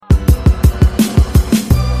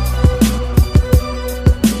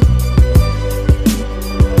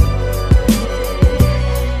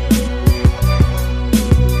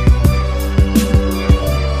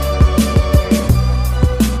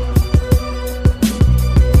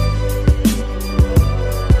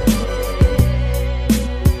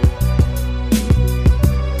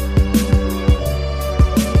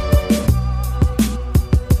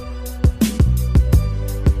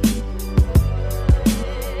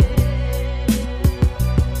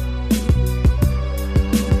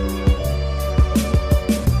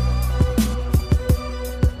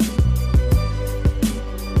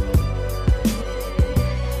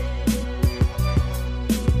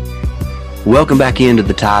Welcome back into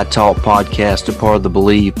the Tide Talk podcast, a part of the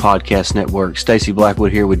Believe Podcast Network. Stacey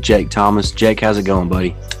Blackwood here with Jake Thomas. Jake, how's it going,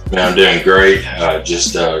 buddy? Man, I'm doing great.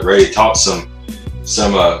 Just ready to talk some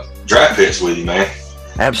draft picks with you, man.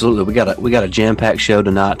 Absolutely. We got a jam-packed show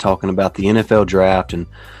tonight talking about the NFL draft and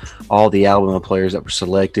all the Alabama players that were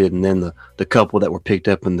selected, and then the couple that were picked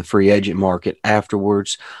up in the free agent market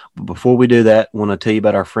afterwards. But before we do that, I want to tell you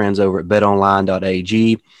about our friends over at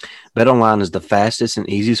betonline.ag. BetOnline is the fastest and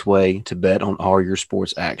easiest way to bet on all your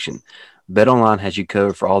sports action. BetOnline has you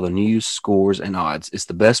covered for all the news, scores, and odds. It's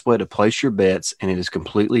the best way to place your bets, and it is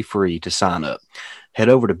completely free to sign up. Head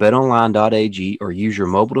over to betonline.ag or use your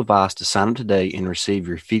mobile device to sign up today and receive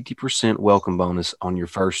your 50% welcome bonus on your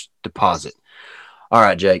first deposit. All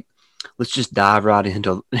right, Jake, let's just dive right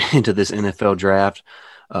into this NFL draft.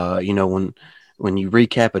 When you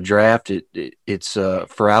recap a draft, it's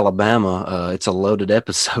for Alabama, it's a loaded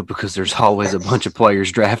episode because there's always a bunch of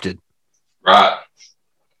players drafted. Right.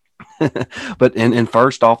 But and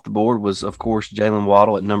first off the board was, of course, Jalen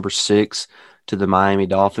Waddle at number 6 to the Miami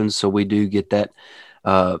Dolphins. So we do get that,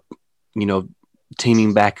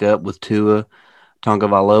 teaming back up with Tua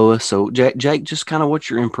Tagovailoa. So, Jake, just kind of what's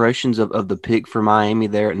your impressions of the pick for Miami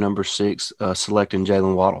there at number 6, selecting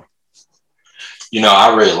Jalen Waddle?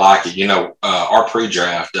 I really like it. Our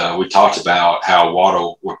pre-draft, we talked about how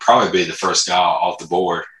Waddle would probably be the first guy off the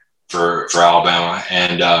board for Alabama.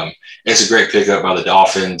 And it's a great pickup by the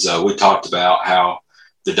Dolphins. We talked about how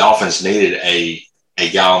the Dolphins needed a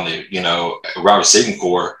guy on the, wide receiving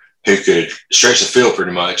core who could stretch the field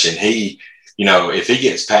pretty much. And he, if he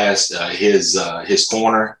gets past his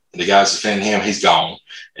corner, the guys defending him, he's gone.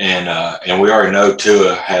 And we already know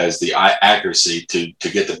Tua has the accuracy to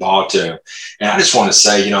get the ball to him. And I just want to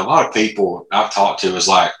say, a lot of people I've talked to is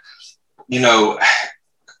like,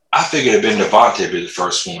 I figured it'd been Devontae be the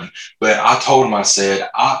first one, but I told him, I said,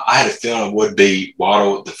 I had a feeling it would be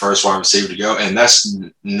Waddle, the first wide receiver to go. And that's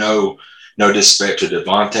no disrespect to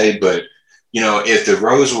Devontae, but if the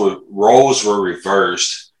roles were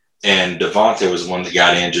reversed and Devontae was the one that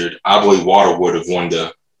got injured, I believe Waddle would have won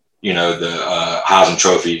the Heisman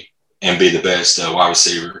Trophy and be the best wide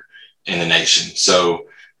receiver in the nation. So,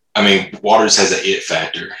 Waters has an it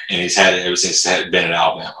factor, and he's had it ever since he's been at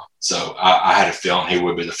Alabama. So I had a feeling he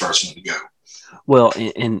would be the first one to go. Well,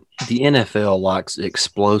 and the NFL likes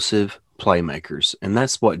explosive playmakers, and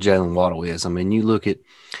that's what Jalen Waddle is. You look at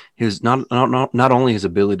his not only his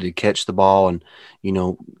ability to catch the ball and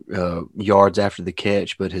yards after the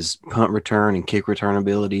catch, but his punt return and kick return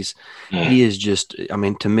abilities. He is just,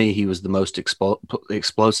 to me, he was the most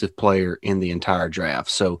explosive player in the entire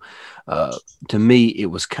draft. So to me, it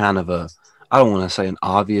was kind of I don't want to say an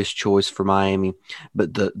obvious choice for Miami,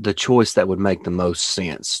 but the choice that would make the most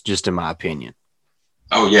sense, just in my opinion.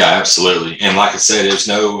 Oh, yeah, absolutely. And like I said, there's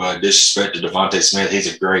no disrespect to Devontae Smith.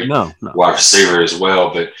 He's a great wide receiver as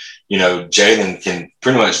well. But, Jalen can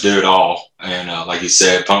pretty much do it all. And like you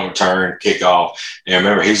said, punt return, kickoff. And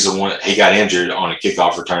remember, he's the one – he got injured on a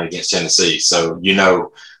kickoff return against Tennessee. So,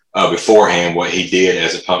 beforehand what he did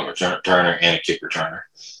as a punt returner and a kick returner.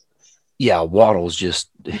 Yeah, Waddle's just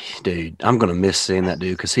 – dude, I'm going to miss seeing that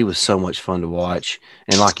dude because he was so much fun to watch.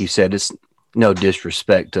 And like you said, it's no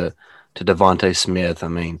disrespect to Devontae Smith.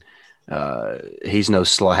 He's no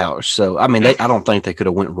slouch. So, I don't think they could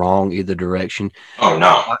have went wrong either direction. Oh,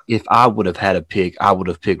 no. If I would have had a pick, I would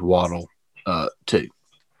have picked Waddle too.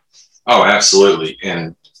 Oh, absolutely.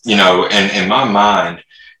 And, in my mind,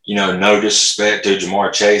 no disrespect to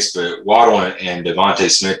Jamar Chase, but Waddle and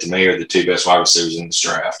Devontae Smith to me are the two best wide receivers in this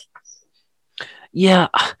draft. Yeah.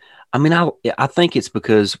 I think it's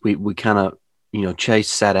because we kind of, Chase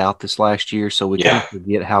sat out this last year, so we kind of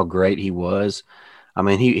forget how great he was.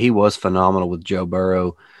 He was phenomenal with Joe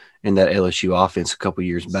Burrow in that LSU offense a couple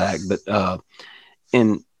years back. But,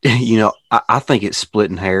 I think it's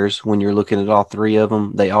splitting hairs when you're looking at all three of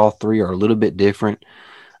them. They all three are a little bit different.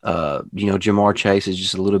 Jamar Chase is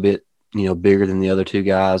just a little bit, bigger than the other two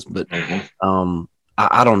guys. But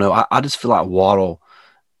I don't know. I just feel like Waddle,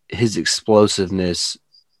 his explosiveness –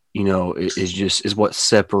 is what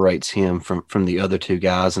separates him from the other two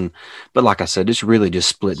guys. But like I said, it's really just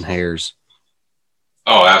splitting hairs.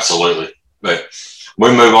 Oh, absolutely. But we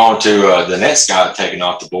move on to the next guy taken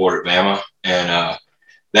off the board at Bama, and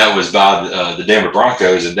that was by the Denver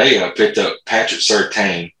Broncos, and they picked up Patrick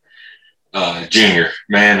Surtain Jr.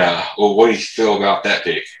 Man, what do you feel about that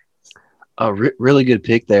pick? Really good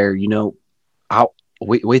pick there.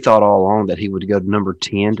 We thought all along that he would go to number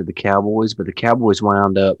 10 to the Cowboys, but the Cowboys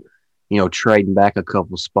wound up, trading back a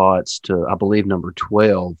couple spots to, I believe, number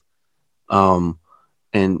 12.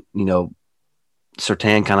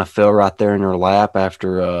 Surtain kind of fell right there in their lap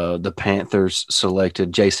after the Panthers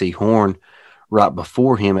selected J.C. Horn right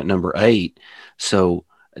before him at number 8. So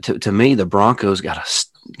to me, the Broncos got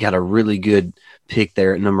a really good pick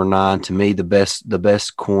there at number 9. To me, the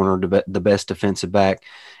best corner, the best defensive back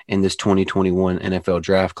in this 2021 NFL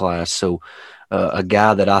draft class. So a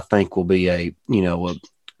guy that I think will be a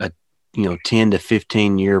 10 to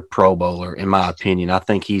 15 year Pro Bowler, in my opinion. I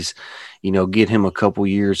think he's, get him a couple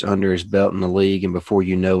years under his belt in the league, and before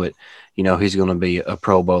you know it, he's going to be a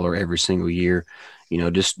Pro Bowler every single year.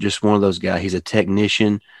 Just one of those guys. He's a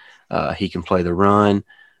technician. He can play the run.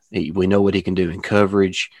 We know what he can do in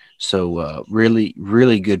coverage. So really,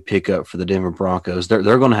 really good pickup for the Denver Broncos. They're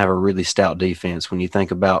going to have a really stout defense when you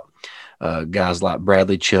think about guys like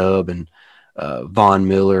Bradley Chubb and Von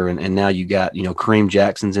Miller, and now you got Kareem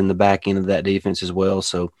Jackson's in the back end of that defense as well.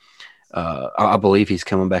 So I believe he's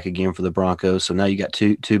coming back again for the Broncos. So now you got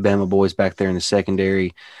two Bama boys back there in the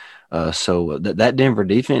secondary. So that Denver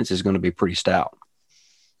defense is going to be pretty stout.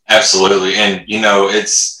 Absolutely, and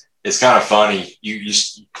it's kind of funny.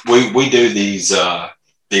 We do these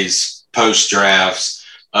post drafts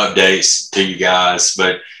updates to you guys,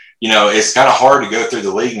 but it's kind of hard to go through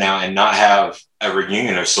the league now and not have a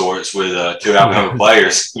reunion of sorts with two Alabama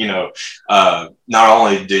players. Not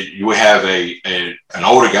only did we have an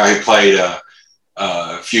older guy who played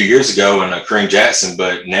a few years ago in Kareem Jackson,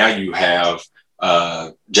 but now you have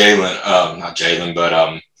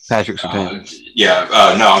Patrick Surtain.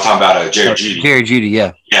 No, I'm talking about Jerry Jeudy. Jerry Jeudy,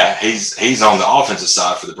 yeah. Yeah, he's on the offensive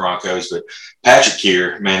side for the Broncos, but Patrick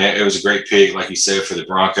here, man, it was a great pick, like you said, for the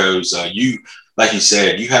Broncos. Like you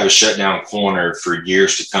said, you have a shutdown corner for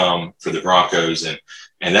years to come for the Broncos,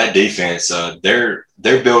 and that defense, they're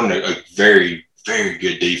building a very, very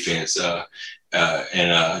good defense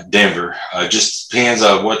in Denver. Just depends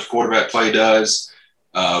on what the quarterback play does,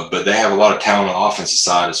 but they have a lot of talent on the offensive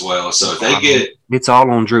side as well. So if it's all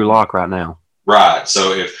on Drew Lock right now. Right.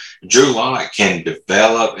 So if Drew Lock can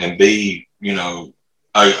develop and be,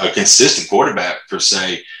 a consistent quarterback per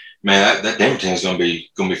se, man, that Denver team is going to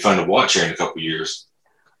be fun to watch here in a couple of years.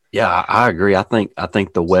 Yeah, I agree. I think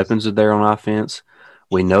the weapons are there on offense.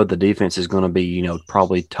 We know the defense is going to be,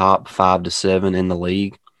 probably top 5 to 7 in the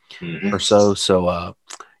league or so. So,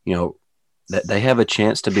 that they have a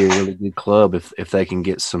chance to be a really good club if they can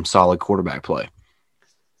get some solid quarterback play.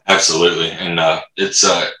 Absolutely, and it's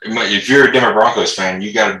if you're a Denver Broncos fan,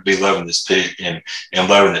 you got to be loving this pick and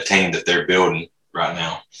loving the team that they're building right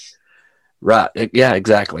now. Right. Yeah,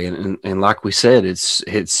 exactly. And like we said,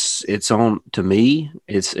 it's on, to me,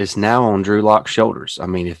 it's now on Drew Lock's shoulders. I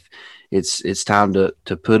mean, if it's time to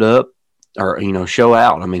put up or, show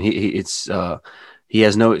out. I mean, he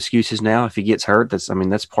has no excuses now. If he gets hurt,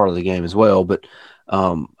 that's part of the game as well. But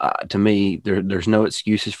to me, there's no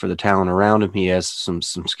excuses for the talent around him. He has some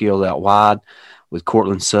skills out wide with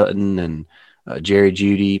Cortland Sutton and Jerry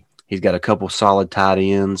Jeudy. He's got a couple solid tight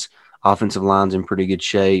ends. Offensive line's in pretty good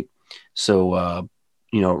shape. So,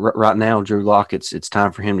 right now, Drew Lock, it's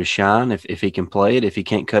time for him to shine. If he can play it, if he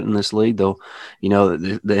can't cut in this league, the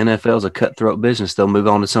NFL is a cutthroat business. They'll move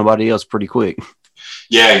on to somebody else pretty quick.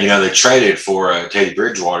 Yeah, they traded for Teddy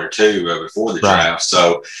Bridgewater too before the draft.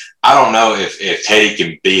 So I don't know if Teddy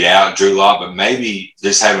can beat out Drew Lock, but maybe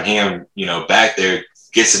just having him, back there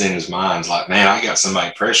gets it in his mind. It's like, man, I got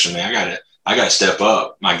somebody pressuring me. I got to step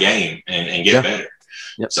up my game and get better.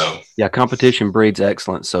 Yep. So yeah, competition breeds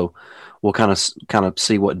excellence. So we'll kind of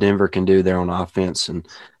see what Denver can do there on offense and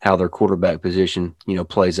how their quarterback position,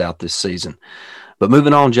 plays out this season. But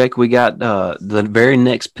moving on, Jake, we got the very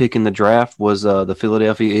next pick in the draft was the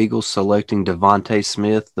Philadelphia Eagles selecting Devontae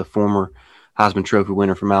Smith, the former Heisman Trophy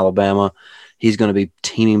winner from Alabama. He's going to be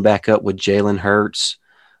teaming back up with Jalen Hurts.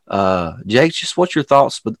 Jake, just what's your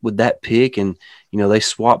thoughts with that pick? And, they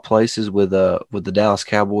swapped places with the Dallas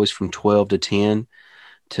Cowboys from 12 to 10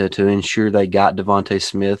 to ensure they got Devontae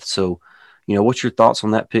Smith. So, what's your thoughts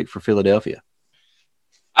on that pick for Philadelphia?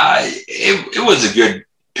 It was a good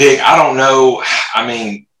pick. I don't know. I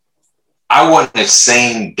mean, I wouldn't have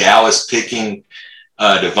seen Dallas picking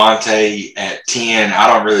Devontae at 10. I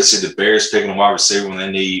don't really see the Bears picking a wide receiver when they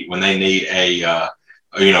need a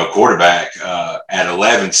quarterback at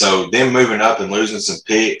 11. So them moving up and losing some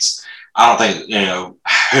picks, I don't think,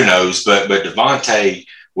 who knows, but Devontae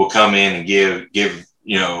will come in and give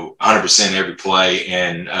 100% every play.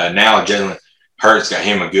 And now Jalen Hurts got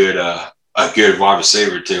him a good wide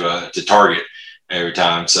receiver to target every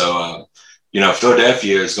time. So,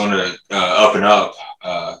 Philadelphia is going to up and up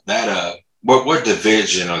that. What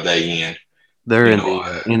division are they in? They're in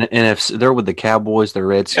the NFC. They're with the Cowboys, the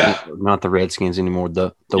Redskins, not the Redskins anymore.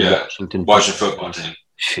 The Washington football team.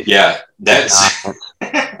 Yeah, that's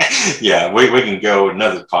yeah. We can go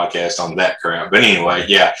another podcast on that crap. But anyway,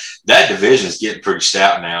 yeah, that division is getting pretty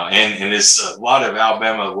stout now, and it's a lot of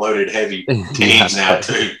Alabama loaded heavy teams now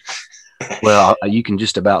too. Well, you can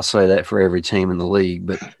just about say that for every team in the league,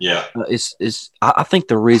 but yeah, I think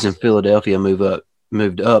the reason Philadelphia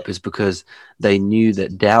moved up is because they knew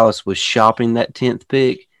that Dallas was shopping that 10th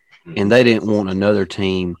pick, and they didn't want another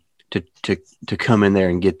team to come in there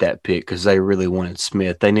and get that pick because they really wanted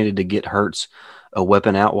Smith. They needed to get Hurts a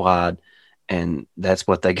weapon out wide, and that's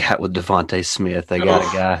what they got with Devontae Smith. They got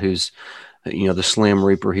a guy who's, the Slim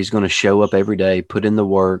Reaper. He's going to show up every day, put in the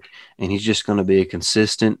work, and he's just going to be a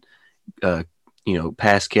consistent,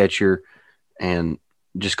 pass catcher and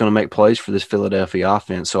just going to make plays for this Philadelphia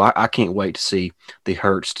offense. So I can't wait to see the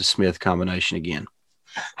Hurts to Smith combination again.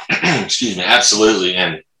 Excuse me. Absolutely.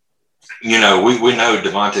 And, we know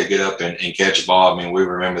Devontae get up and catch a ball. I mean, we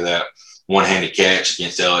remember that one-handed catch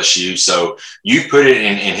against LSU. So you put it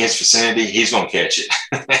in his vicinity, he's going to catch it.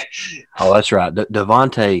 Oh, that's right.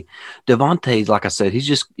 Devontae, like I said,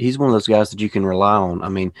 he's one of those guys that you can rely on. I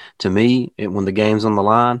mean, to me, when the game's on the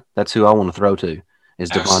line, that's who I want to throw to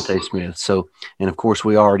is Devontae Smith. So, and of course,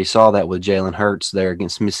 we already saw that with Jalen Hurts there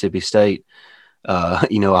against Mississippi State. I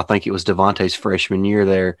think it was Devontae's freshman year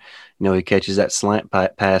there. He catches that slant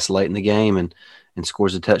pass late in the game and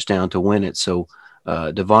scores a touchdown to win it. So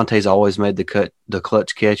Devontae's always made the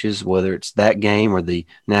clutch catches, whether it's that game or the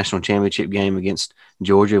national championship game against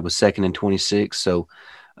Georgia with 2nd and 26. So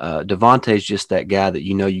Devontae's just that guy that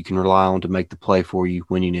you can rely on to make the play for you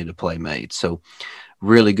when you need a play made. So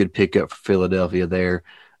really good pickup for Philadelphia there,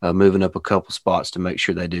 moving up a couple spots to make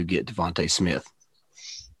sure they do get Devontae Smith.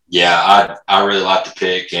 Yeah, I really like the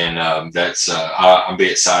pick, and that's I'm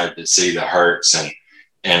be excited to see the Hurts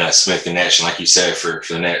and Smith connection, like you said, for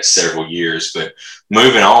the next several years. But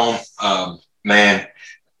moving on, man,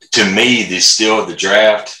 to me, the steal of the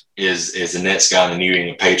draft is the next guy in the New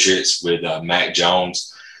England Patriots with Mac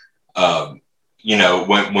Jones. When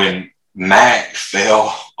Mac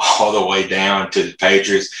fell all the way down to the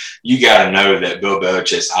Patriots, you got to know that Bill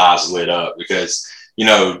Belichick's eyes lit up because,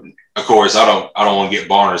 of course, I don't want to get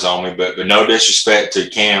Barners on me, but no disrespect to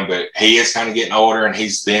Cam, but he is kind of getting older and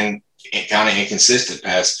he's been kind of inconsistent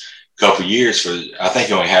past couple of years. I think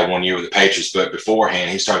he only had 1 year with the Patriots, but beforehand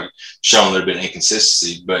he started showing a little bit of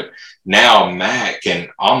inconsistency. But now Mac can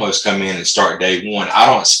almost come in and start day one. I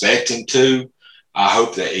don't expect him to. I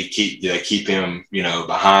hope that they keep him,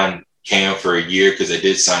 behind Cam for a year because they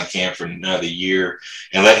did sign Cam for another year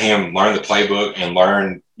and let him learn the playbook and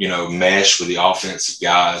learn, mesh with the offensive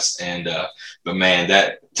guys. And but man,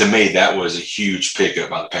 to me that was a huge pickup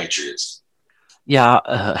by the Patriots. Yeah,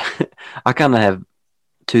 I kind of have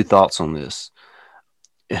two thoughts on this.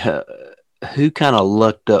 Who kind of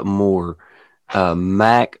lucked up more,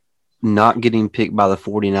 Mac not getting picked by the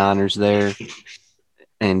 49ers there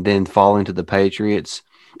and then falling to the Patriots,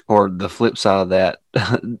 or the flip side of that,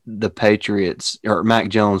 the Patriots or Mac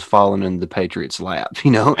Jones falling in the Patriots' lap,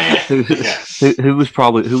 who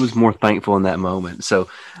was more thankful in that moment. So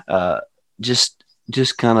just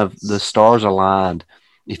kind of the stars aligned,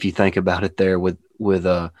 if you think about it there with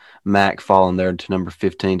Mac falling there to number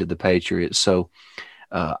 15 to the Patriots. So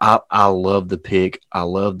I love the pick. I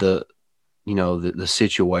love the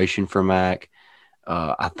situation for Mac.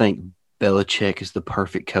 I think Belichick is the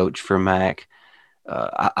perfect coach for Mac.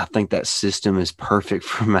 I think that system is perfect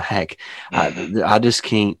for Mac. I just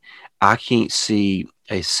can't see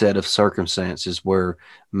a set of circumstances where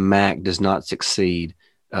Mac does not succeed,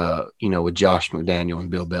 with Josh McDaniel and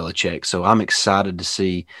Bill Belichick. So I'm excited to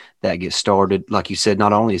see that get started. Like you said,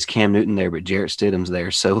 not only is Cam Newton there, but Jarrett Stidham's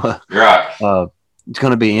there. So it's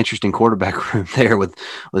going to be an interesting quarterback room there with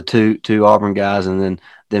two Auburn guys and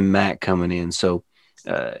then Mac coming in. So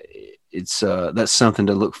that's something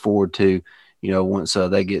to look forward to. Once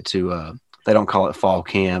they get to they don't call it fall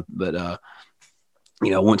camp, but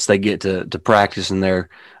once they get to practice in there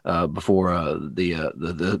before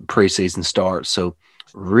the preseason starts. So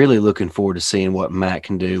really looking forward to seeing what Mac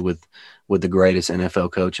can do with the greatest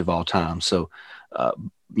NFL coach of all time. So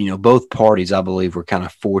both parties, I believe, were kind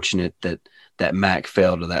of fortunate that Mac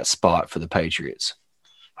fell to that spot for the Patriots.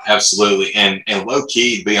 Absolutely. And low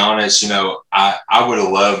key, to be honest, I would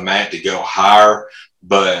have loved Mac to go higher,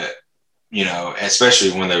 but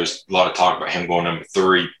especially when there was a lot of talk about him going number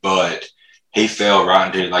 3, but he fell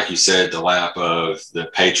right into, like you said, the lap of the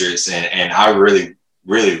Patriots. And I really,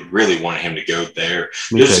 really, really wanted him to go there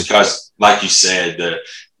just because, like you said,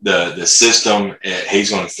 the system, he's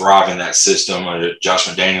going to thrive in that system. Josh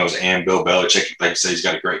McDaniels and Bill Belichick, like you said, he's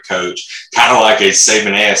got a great coach, kind of like a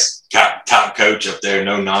Saban-esque top coach up there,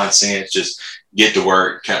 no nonsense, just get to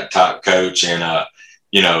work type coach. And, I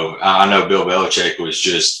know Bill Belichick was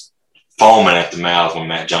just foaming at the mouth when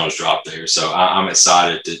Matt Jones dropped there. So I'm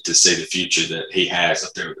excited to see the future that he has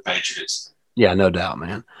up there with the Patriots. Yeah, no doubt,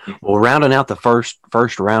 man. Well, rounding out the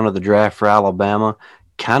first round of the draft for Alabama,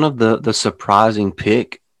 kind of the surprising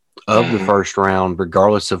pick of the first round,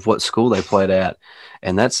 regardless of what school they played at,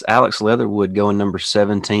 and that's Alex Leatherwood going number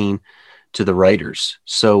 17 to the Raiders.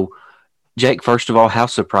 So, Jake, first of all, how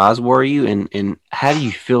surprised were you, and how do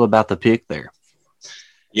you feel about the pick there?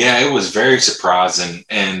 Yeah, it was very surprising,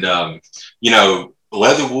 and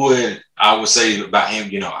Leatherwood, I would say about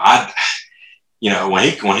him,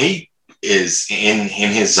 when he is in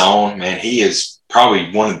his zone, man, he is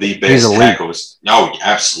probably one of the best tackles. Oh,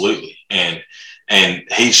 absolutely, and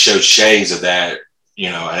he showed shades of that,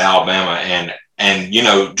 at Alabama, and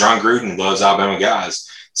Jon Gruden loves Alabama guys.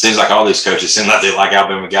 Seems like all these coaches seem like they like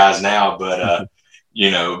Alabama guys now, but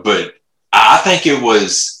but I think it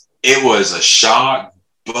was a shock,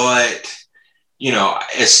 but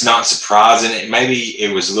it's not surprising. Maybe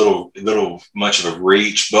it was a little much of a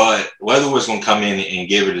reach, but Leatherwood's going to come in and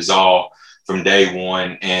give it his all from day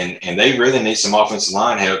one, and they really need some offensive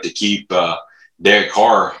line help to keep Derek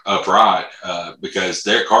Carr upright, because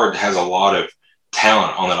Derek Carr has a lot of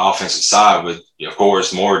talent on that offensive side with, of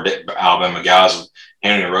course, more Alabama guys with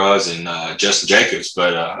Henry Ruggs and Josh Jacobs.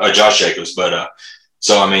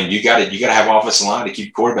 So I mean, you got to have offensive line to keep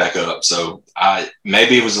the quarterback up. So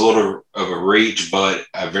maybe it was a little of a reach, but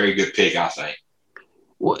a very good pick, I think.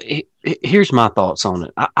 Well, here's my thoughts on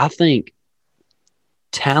it. I think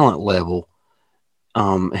talent level,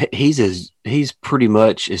 he's pretty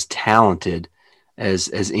much as talented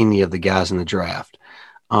as any of the guys in the draft.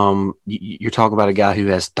 You're talking about a guy who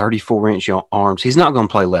has 34-inch arms. He's not going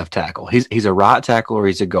to play left tackle. He's a right tackle or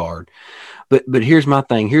he's a guard. But here's my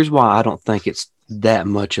thing. Here's why I don't think it's that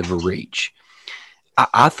much of a reach.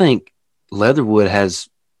 I think Leatherwood has.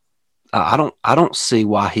 I don't see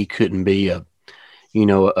why he couldn't be a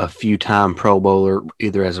few-time Pro Bowler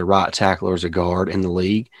either as a right tackle or as a guard in the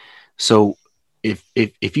league. So if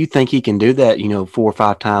you think he can do that, 4 or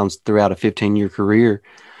 5 times throughout a 15-year career,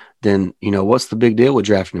 then what's the big deal with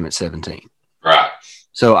drafting him at 17? Right.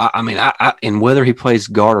 So I mean, and whether he plays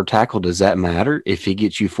guard or tackle, does that matter? If he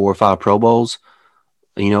gets you 4 or 5 Pro Bowls,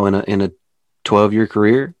 in a 12-year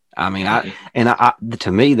career, I mean,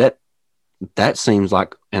 to me that seems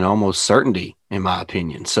like an almost certainty in my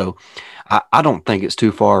opinion. So I don't think it's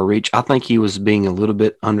too far a reach. I think he was being a little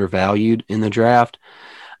bit undervalued in the draft,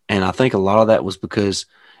 and I think a lot of that was because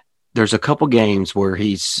there's a couple games where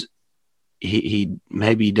he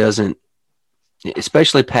maybe doesn't,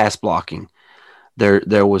 especially pass blocking.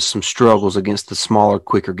 There was some struggles against the smaller,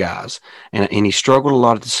 quicker guys, and he struggled a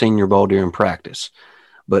lot at the Senior Bowl during practice.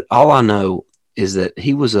 But all I know is that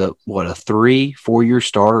he was a 3-4 year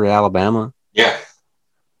starter at Alabama. Yeah.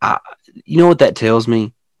 You know what that tells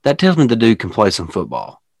me? That tells me the dude can play some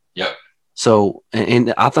football. Yep. So,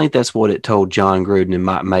 and I think that's what it told Jon Gruden and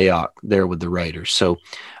Mike Mayock there with the Raiders. So,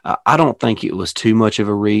 I don't think it was too much of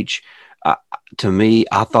a reach. To me,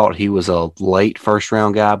 I thought he was a late first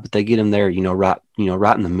round guy, but they get him there, right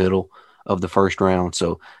in the middle of the first round.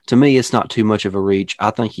 So to me, it's not too much of a reach.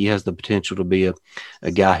 I think he has the potential to be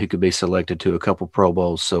a guy who could be selected to a couple Pro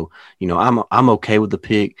Bowls. So, I'm okay with the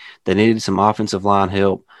pick. They needed some offensive line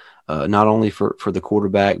help, not only for the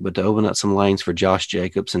quarterback, but to open up some lanes for Josh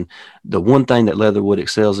Jacobs. And the one thing that Leatherwood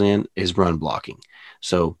excels in is run blocking.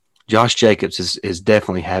 So Josh Jacobs is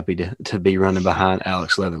definitely happy to be running behind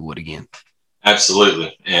Alex Leatherwood again.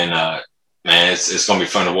 Absolutely. And, man, it's going to be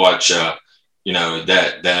fun to watch, that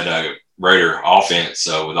Raider offense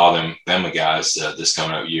with all them Bama guys this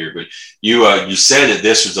coming up year. But you said that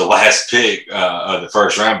this was the last pick of the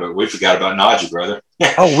first round, but we forgot about Najee, brother.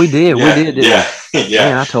 Oh, we did. Yeah, we did. Yeah.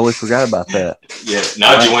 Man, I totally forgot about that. Yeah,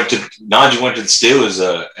 Najee went to the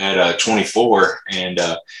Steelers at 24, and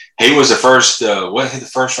he was the first the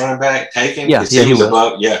first running back taken. Yeah, he was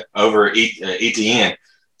above over ETN.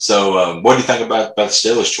 So, what do you think about the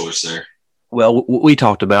Steelers' choice there? Well, we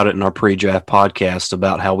talked about it in our pre-draft podcast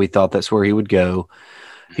about how we thought that's where he would go.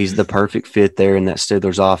 He's the perfect fit there in that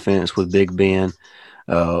Steelers offense with Big Ben.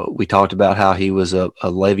 We talked about how he was a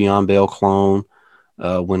Le'Veon Bell clone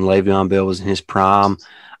when Le'Veon Bell was in his prime.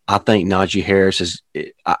 I think Najee Harris is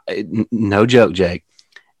no joke, Jake.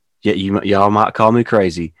 Yeah, y'all might call me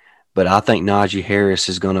crazy, but I think Najee Harris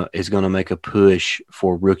is gonna make a push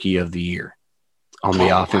for Rookie of the Year on the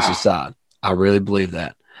offensive side. I really believe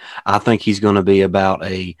that. I think he's going to be about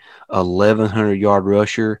a 1,100-yard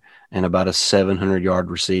rusher and about a 700-yard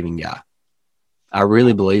receiving guy. I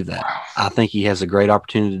really believe that. I think he has a great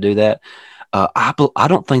opportunity to do that. I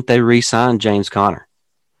don't think they re-signed James Conner.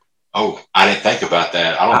 Oh, I didn't think about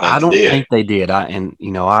that. I I don't think don't they did. think they did.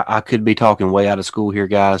 I could be talking way out of school here,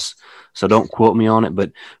 guys. So don't quote me on it.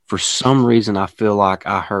 But for some reason, I feel like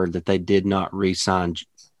I heard that they did not re-sign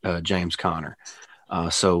James Conner.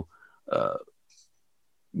 So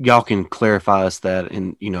y'all can clarify us that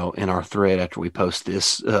in our thread after we post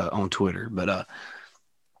this on Twitter. But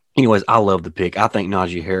anyways, I love the pick. I think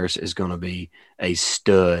Najee Harris is going to be a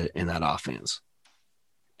stud in that offense.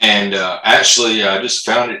 And actually, I just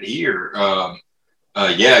found it here.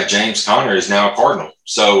 James Conner is now a Cardinal.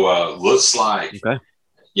 So looks like,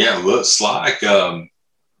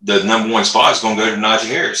 the number one spot is going to go to Najee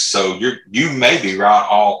Harris. So you may be right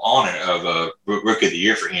all on it of Rookie of the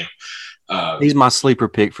Year for him. He's my sleeper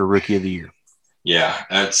pick for Rookie of the Year. Yeah,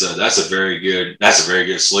 that's a very good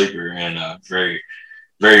sleeper and very,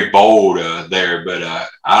 very bold there. But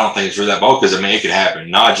I don't think it's really that bold because it could happen.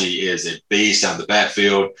 Najee is a beast out of the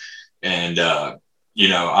backfield, and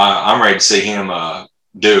I'm ready to see him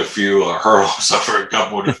do a few hurdles over a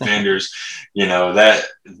couple of defenders. That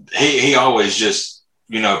he always just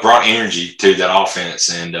brought energy to that offense,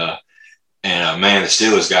 and man, the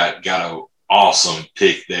Steelers got an awesome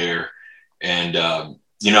pick there, and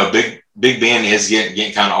Big Ben is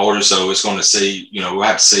getting kind of older, so it's going to see, we'll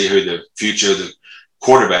have to see who the future of the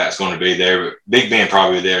quarterback is going to be there. But Big Ben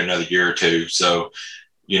probably there another year or two. So,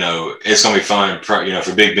 it's going to be fun,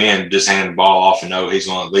 for Big Ben to just hand the ball off and know he's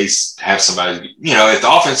going to at least have somebody, if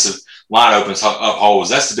the offensive line opens up holes,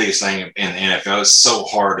 that's the biggest thing in the NFL. It's so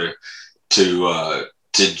hard to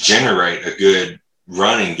generate a good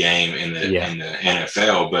running game in the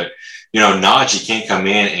NFL. But Najee can come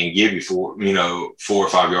in and give you 4 or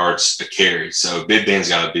 5 yards a carry. So Big Ben's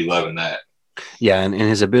got to be loving that. Yeah, and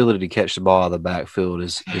his ability to catch the ball out of the backfield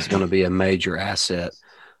is going to be a major asset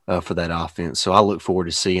for that offense. So I look forward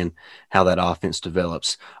to seeing how that offense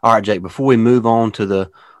develops. All right, Jake, before we move on to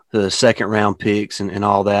the second round picks and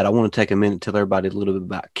all that, I want to take a minute to tell everybody a little bit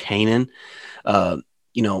about Canaan.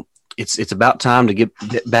 It's about time to get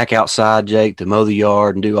back outside, Jake, to mow the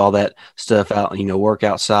yard and do all that stuff out, work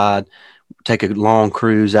outside, take a long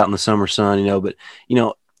cruise out in the summer sun, but,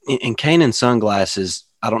 in Canaan sunglasses,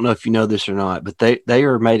 I don't know if you know this or not, but they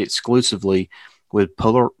are made exclusively with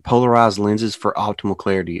polarized lenses for optimal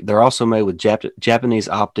clarity. They're also made with Japanese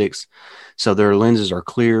optics, so their lenses are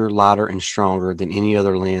clearer, lighter, and stronger than any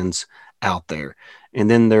other lens out there. And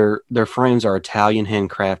then their frames are Italian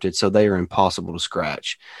handcrafted, so they are impossible to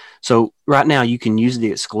scratch. So right now you can use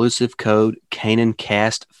the exclusive code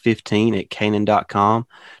CanaanCast15 at Canaan.com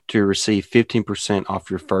to receive 15% off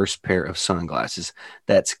your first pair of sunglasses.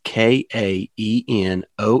 That's KAENONCAST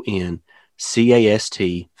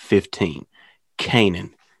 15.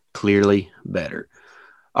 Canaan, clearly better.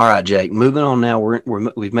 All right, Jake, moving on now.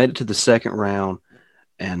 We've made it to the second round,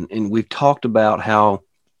 and we've talked about how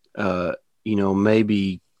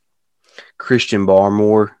maybe Christian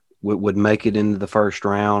Barmore would make it into the first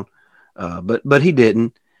round, but he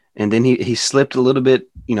didn't. And then he slipped a little bit.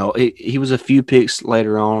 He was a few picks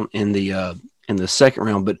later on in the second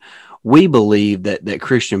round. But we believe that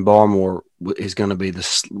Christian Barmore is going to be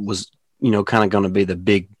kind of going to be the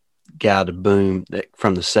big guy to boom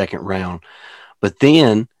from the second round. But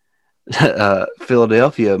then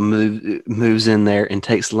Philadelphia moves in there and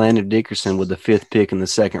takes Landon Dickerson with the 5th pick in the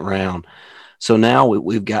second round. So now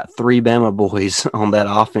we've got 3 Bama boys on that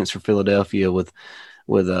offense for Philadelphia with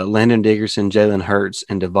Landon Dickerson, Jalen Hurts,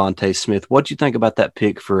 and Devontae Smith. What do you think about that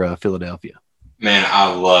pick for Philadelphia? Man,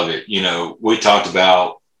 I love it. We talked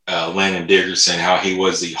about Landon Dickerson, how he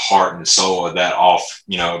was the heart and soul of that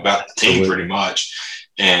about the team pretty much.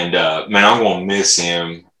 And, man, I'm going to miss him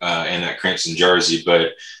in that crimson jersey.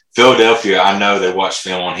 But Philadelphia, I know they watched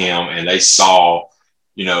film on him and they saw,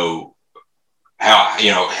 how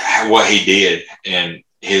what he did. And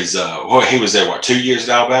his he was there, 2 years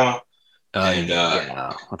at Alabama? I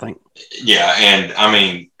think. Yeah, and, I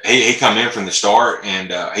mean, he come in from the start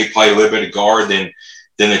and he played a little bit of guard. Then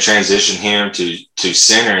they transitioned him to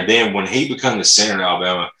center. And then when he became the center in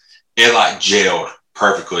Alabama, it, gelled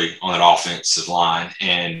perfectly on that offensive line.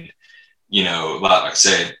 And, like I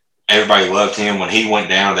said, everybody loved him. When he went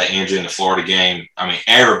down to that injury in the Florida game, I mean,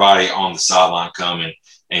 everybody on the sideline coming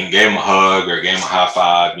and gave him a hug or gave him a high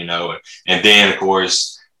five, and then, of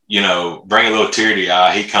course, bring a little tear to the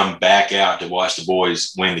eye. He come back out to watch the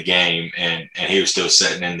boys win the game, and he was still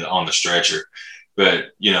sitting on the stretcher.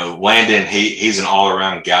 But, Landon, he's an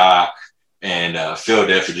all-around guy, and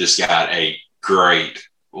Philadelphia just got a great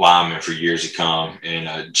lineman for years to come.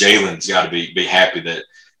 And Jalen's got to be happy that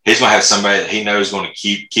he's going to have somebody that he knows is going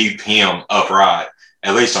to keep him upright,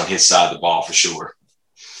 at least on his side of the ball for sure.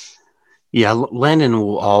 Yeah, Landon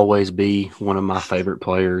will always be one of my favorite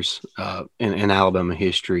players in Alabama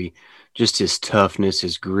history. Just his toughness,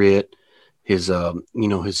 his grit, his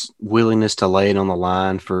his willingness to lay it on the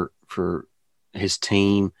line for his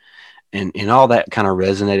team, and all that kind of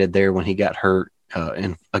resonated there when he got hurt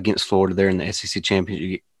against Florida there in the SEC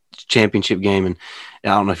championship game. And I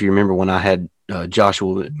don't know if you remember when I had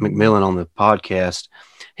Joshua McMillan on the podcast,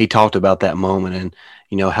 he talked about that moment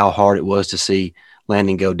and how hard it was to see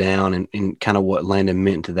Landon go down and kind of what Landon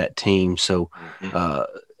meant to that team. So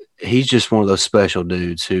he's just one of those special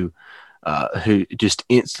dudes who just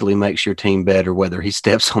instantly makes your team better, whether he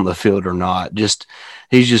steps on the field or not.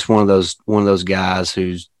 He's just one of those guys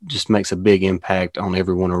who just makes a big impact on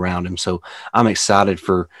everyone around him. So I'm excited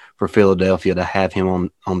for Philadelphia to have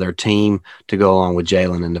him on their team to go along with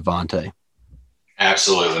Jalen and Devontae.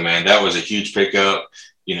 Absolutely, man. That was a huge pickup,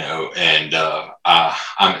 and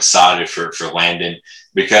I'm excited for Landon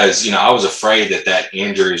because, I was afraid that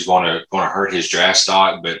injury is going to hurt his draft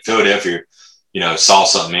stock, but Philadelphia, saw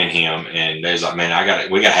something in him and they was like,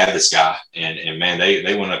 man, we got to have this guy. And man,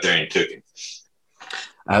 they went up there and took him.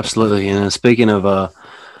 Absolutely. And speaking of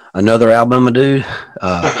another Alabama dude,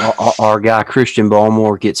 our guy Christian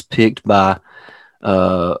Barmore gets picked by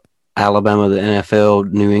Alabama, the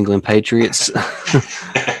NFL, New England Patriots.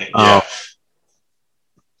 Yeah.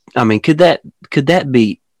 I mean, could that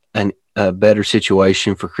be a better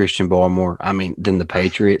situation for Christian Barmore? I mean, than the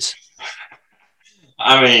Patriots?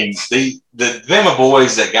 I mean, the Bama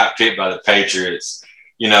boys that got picked by the Patriots,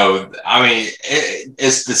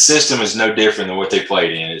 it's the system is no different than what they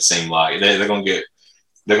played in. It seemed like they're gonna get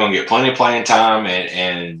plenty of playing time,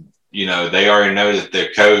 and they already know that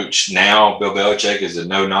their coach now, Bill Belichick, is a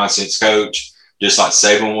no nonsense coach, just like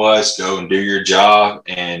Saban was. Go and do your job,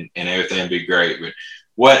 and everything will be great. But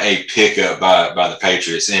what a pickup by the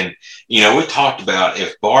Patriots, and we talked about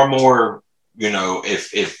if Barmore,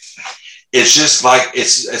 if it's just like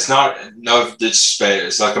it's not no disrespect.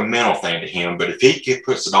 It's like a mental thing to him. But if he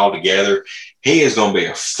puts it all together, he is going to be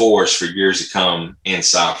a force for years to come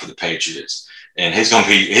inside for the Patriots, and he's going to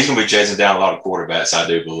be chasing down a lot of quarterbacks. I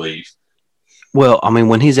do believe. Well, I mean,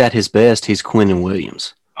 when he's at his best, he's Quinnen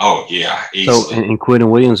Williams. Oh yeah, easily. So and Quinnen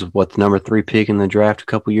Williams was the number 3 pick in the draft a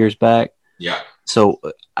couple years back. Yeah. So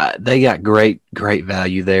they got great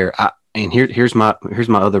value there. And here's my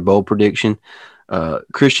other bold prediction.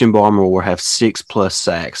 Christian Barmore will have 6+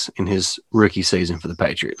 sacks in his rookie season for the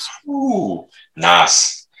Patriots. Ooh,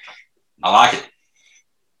 nice. I like it.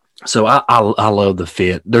 So I love the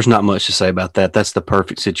fit. There's not much to say about that. That's the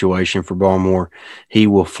perfect situation for Barmore. He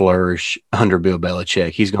will flourish under Bill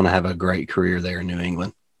Belichick. He's going to have a great career there in New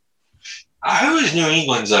England. Who is New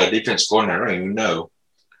England's defense coordinator? I don't even know.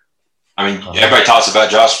 I mean, everybody talks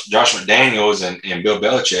about Josh McDaniels and Bill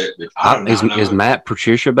Belichick, but I don't know. Is Matt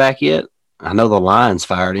Patricia back yet? I know the Lions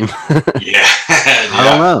fired him. Yeah. I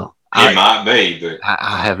don't know. It might be, but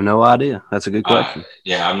I have no idea. That's a good question.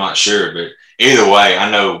 I'm not sure, but either way,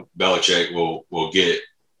 I know Belichick will get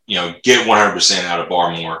 100% out of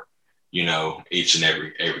Barmore, each and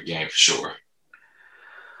every game for sure.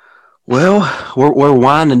 Well, we're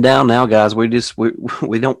winding down now, guys. We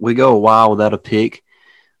go a while without a pick.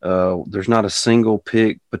 There's not a single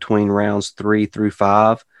pick between rounds 3 through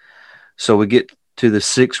 5. So we get to the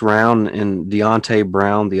 6th round, and Deonte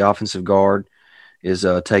Brown, the offensive guard, is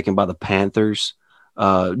taken by the Panthers.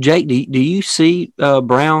 Jake, do you see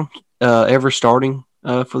Brown ever starting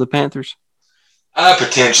for the Panthers?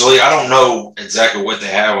 Potentially. I don't know exactly what they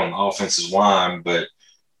have on the offensive line, but,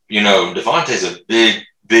 Devontae's a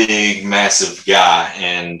big, massive guy,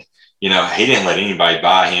 and, he didn't let anybody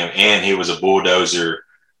buy him, and he was a bulldozer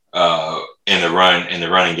in the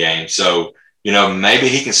running game. So, maybe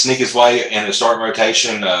he can sneak his way in the starting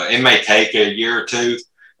rotation. It may take a year or two,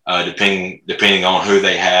 depending on who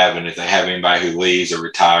they have and if they have anybody who leaves or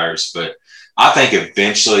retires. But I think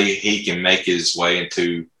eventually he can make his way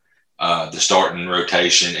into the starting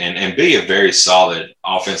rotation and be a very solid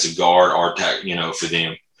offensive guard or for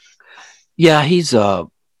them. Yeah, he's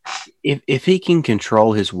if he can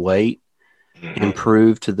control his weight and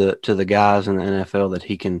prove to the guys in the NFL that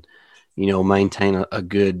he can, maintain a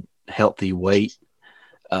good healthy weight.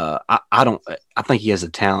 I think he has the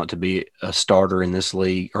talent to be a starter in this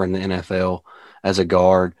league or in the NFL as a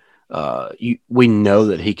guard. We know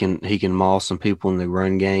that he can maul some people in the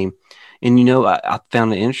run game, and I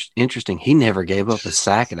found it interesting. He never gave up a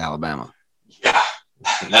sack at Alabama. Yeah,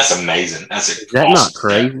 that's amazing. Is that not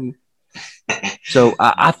crazy? So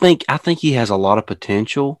I think he has a lot of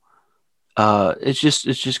potential. It's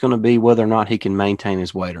just going to be whether or not he can maintain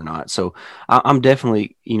his weight or not. So I'm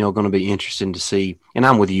definitely going to be interested to see. And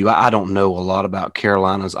I'm with you. I don't know a lot about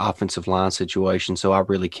Carolina's offensive line situation, so I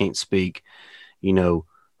really can't speak to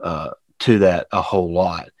that a whole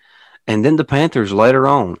lot. And then the Panthers later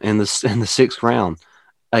on in the sixth round,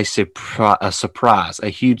 a surprise, a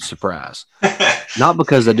huge surprise. Not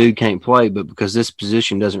because the dude can't play, but because this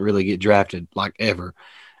position doesn't really get drafted like ever.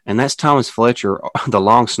 And that's Thomas Fletcher, the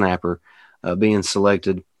long snapper, being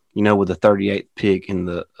selected, with the 38th pick in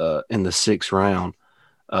the sixth round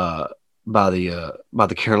by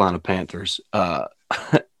the Carolina Panthers.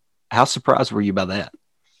 How surprised were you by that?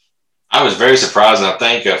 I was very surprised, and I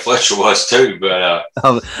think Fletcher was too. But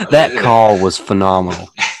that call was phenomenal.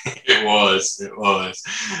 It was.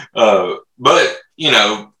 But you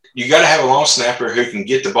got to have a long snapper who can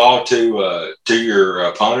get the ball to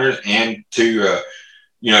your punter and to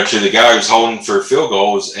the guy who's holding for field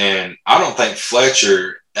goals. And I don't think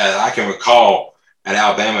Fletcher, I can recall at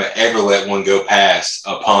Alabama, ever let one go past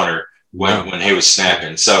a punter when he was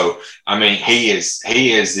snapping. So I mean, he is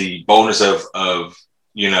the boldness of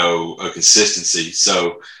a consistency.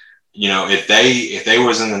 So if they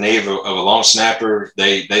was in the need of a long snapper,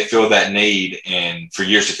 they feel that need, and for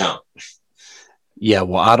years to come. Yeah,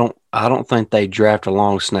 well, I don't think they draft a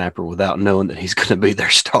long snapper without knowing that he's going to be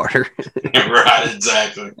their starter. Right,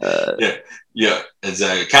 exactly. Yeah,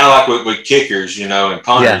 exactly. Kind of like with kickers, and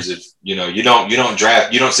punters. Yeah. If you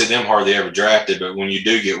don't see them hardly ever drafted, but when you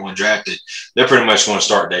do get one drafted, they're pretty much going to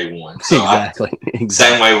start day one. So exactly.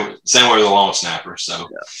 Same way with the long snapper. So.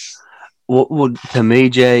 Yeah. Well, to me,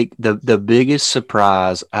 Jake, the biggest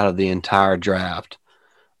surprise out of the entire draft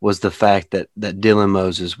was the fact that Dylan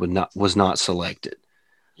Moses was not selected.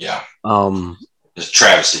 Yeah. It's a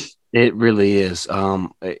travesty. It really is.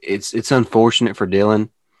 It's unfortunate for Dylan.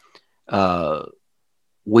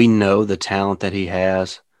 We know the talent that he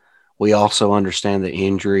has. We also understand the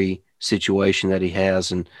injury situation that he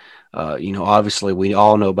has, and obviously we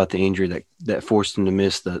all know about the injury that forced him to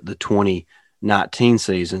miss the 2019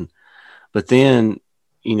 season. But then,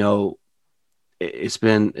 it's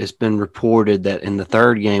been reported that in the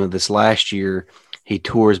third game of this last year, he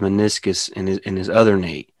tore his meniscus in his other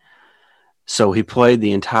knee. So he played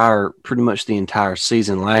pretty much the entire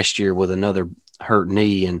season last year with another hurt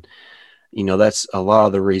knee, and that's a lot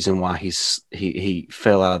of the reason why he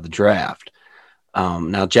fell out of the draft.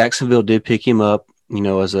 Now Jacksonville did pick him up,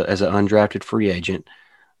 as an undrafted free agent.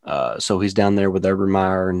 So he's down there with Urban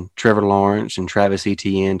Meyer and Trevor Lawrence and Travis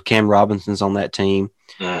Etienne. Cam Robinson's on that team.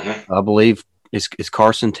 Mm-hmm. I believe is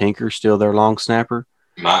Carson Tinker still their long snapper?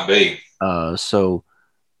 Might be. I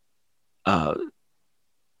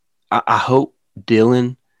hope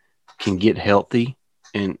Dylan can get healthy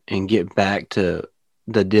and get back to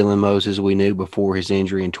the Dylan Moses we knew before his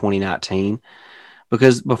injury in 2019.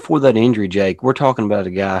 Because before that injury, Jake, we're talking about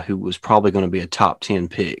a guy who was probably going to be a top 10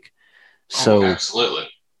 pick. So absolutely.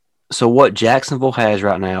 So what Jacksonville has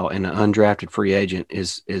right now in an undrafted free agent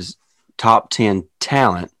is top 10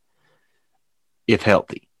 talent if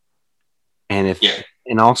healthy. And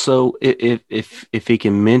also if he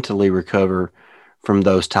can mentally recover from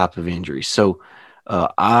those type of injuries. So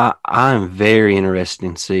I am very interested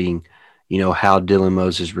in seeing, how Dylan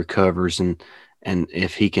Moses recovers and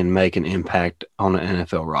if he can make an impact on an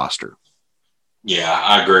NFL roster. Yeah,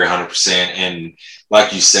 I agree 100%. And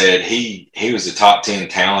like you said, he was a top 10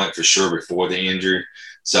 talent for sure before the injury.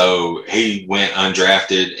 So he went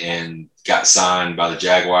undrafted and got signed by the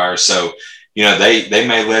Jaguars. So, they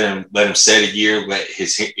may let him set a year, let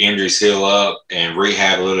his injuries heal up and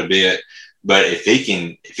rehab a little bit. But if he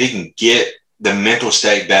can get the mental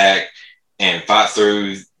state back and fight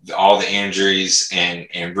through all the injuries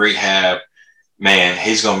and rehab, man,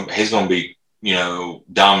 he's gonna be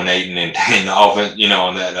dominating in the offense,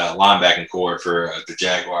 on that linebacking core for the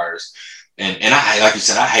Jaguars. And I, like you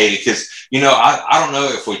said, I hate it because I don't know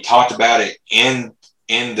if we talked about it in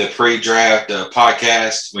the pre-draft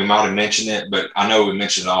podcast. We might have mentioned it, but I know we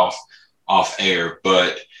mentioned it off air.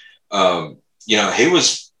 But he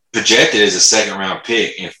was projected as a second round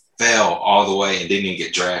pick and fell all the way and didn't even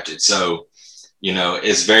get drafted. So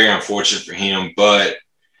it's very unfortunate for him, but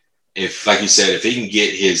if, like you said, if he can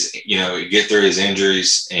get through his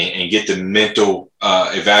injuries and get the mental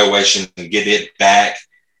evaluation and get it back,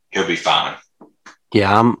 he'll be fine.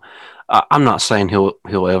 Yeah, I'm not saying he'll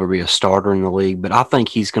ever be a starter in the league, but I think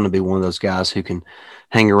he's going to be one of those guys who can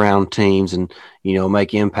hang around teams and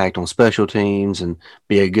make impact on special teams and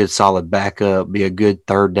be a good solid backup, be a good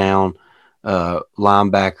third down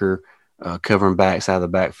linebacker, covering backs out of the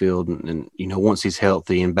backfield, and once he's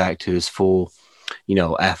healthy and back to his full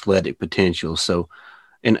athletic potential. So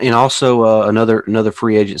And also another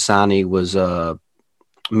free agent signee was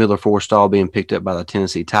Miller Forstall being picked up by the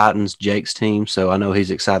Tennessee Titans, Jake's team. So I know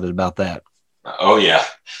he's excited about that. Oh yeah,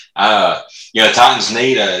 Titans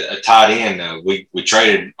need a tight end. We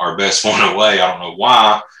traded our best one away. I don't know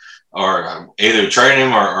why, or either trade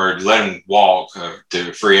him or let him walk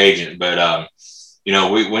to a free agent. But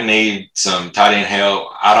we need some tight end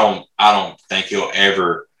help. I don't think he'll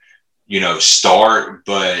ever start.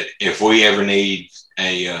 But if we ever need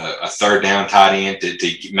a third down tight end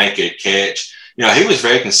to make a catch, he was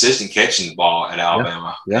very consistent catching the ball at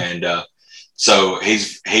Alabama, and so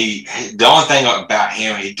the only thing about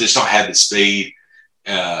him, he just don't have the speed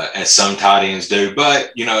as some tight ends do.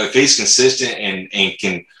 But if he's consistent and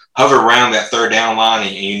can hover around that third down line,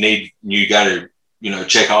 and you got to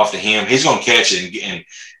check off to him, he's going to catch it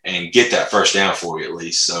and get that first down for you at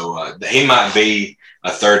least. So he might be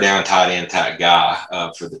a third down tight end type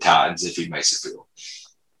guy for the Titans if he makes the field.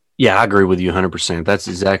 Yeah, I agree with you 100%. That's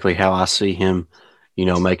exactly how I see him,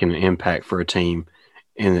 making an impact for a team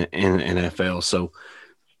in the NFL. So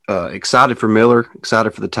excited for Miller,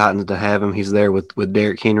 excited for the Titans to have him. He's there with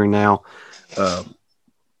Derrick Henry now. I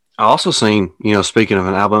also seen, speaking of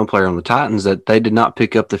an Alabama player on the Titans, that they did not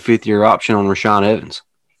pick up the fifth-year option on Rashaan Evans.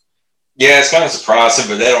 Yeah, it's kind of surprising,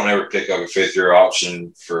 but they don't ever pick up a fifth-year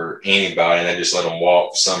option for anybody. They just let them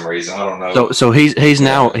walk for some reason. I don't know. So he's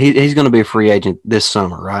now he's going to be a free agent this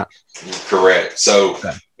summer, right? Correct. So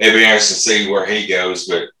it'd be interesting to see where he goes,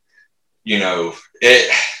 but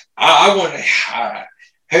I wonder how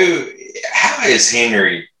is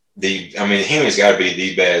Henry Henry's got to be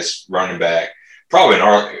the best running back, probably in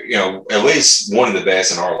our, at least one of the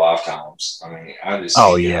best in our lifetimes.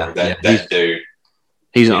 That dude.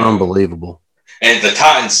 He's unbelievable. And the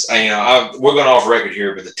Titans, we're going off record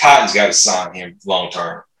here, but the Titans got to sign him long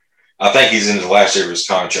term. I think he's in the last year of his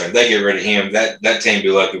contract. They get rid of him. That team be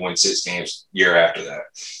lucky to win 6 games year after that.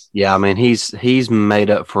 Yeah, he's made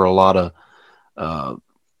up for a lot of. I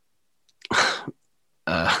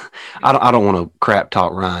don't want to crap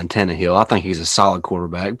talk Ryan Tannehill. I think he's a solid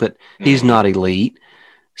quarterback, but he's not elite.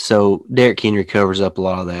 So Derrick Henry covers up a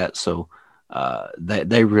lot of that. So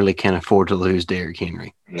they really can't afford to lose Derrick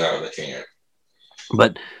Henry. No, they can't.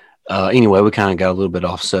 But anyway, we kind of got a little bit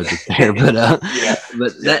off subject there. But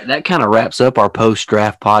that kind of wraps up our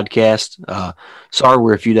post-draft podcast. Sorry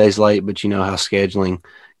we're a few days late, but you know how scheduling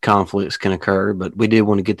conflicts can occur. But we did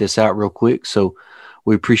want to get this out real quick. So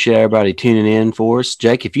we appreciate everybody tuning in for us.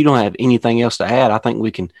 Jake, if you don't have anything else to add, I think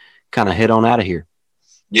we can kind of head on out of here.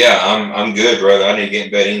 Yeah, I'm good, brother. I need to get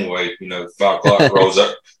in bed anyway. 5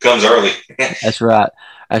 o'clock comes early. That's right.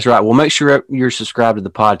 Well, make sure you're subscribed to the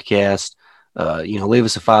podcast. Leave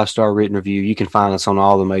us a 5-star written review. You can find us on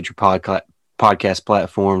all the major podcast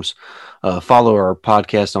platforms. Follow our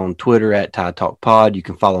podcast on Twitter at Tide Talk Pod. You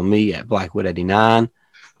can follow me at Blackwood89.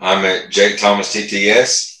 I'm at Jake Thomas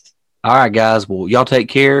TTS. All right, guys. Well, y'all take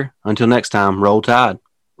care. Until next time, roll Tide.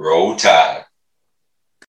 Roll Tide.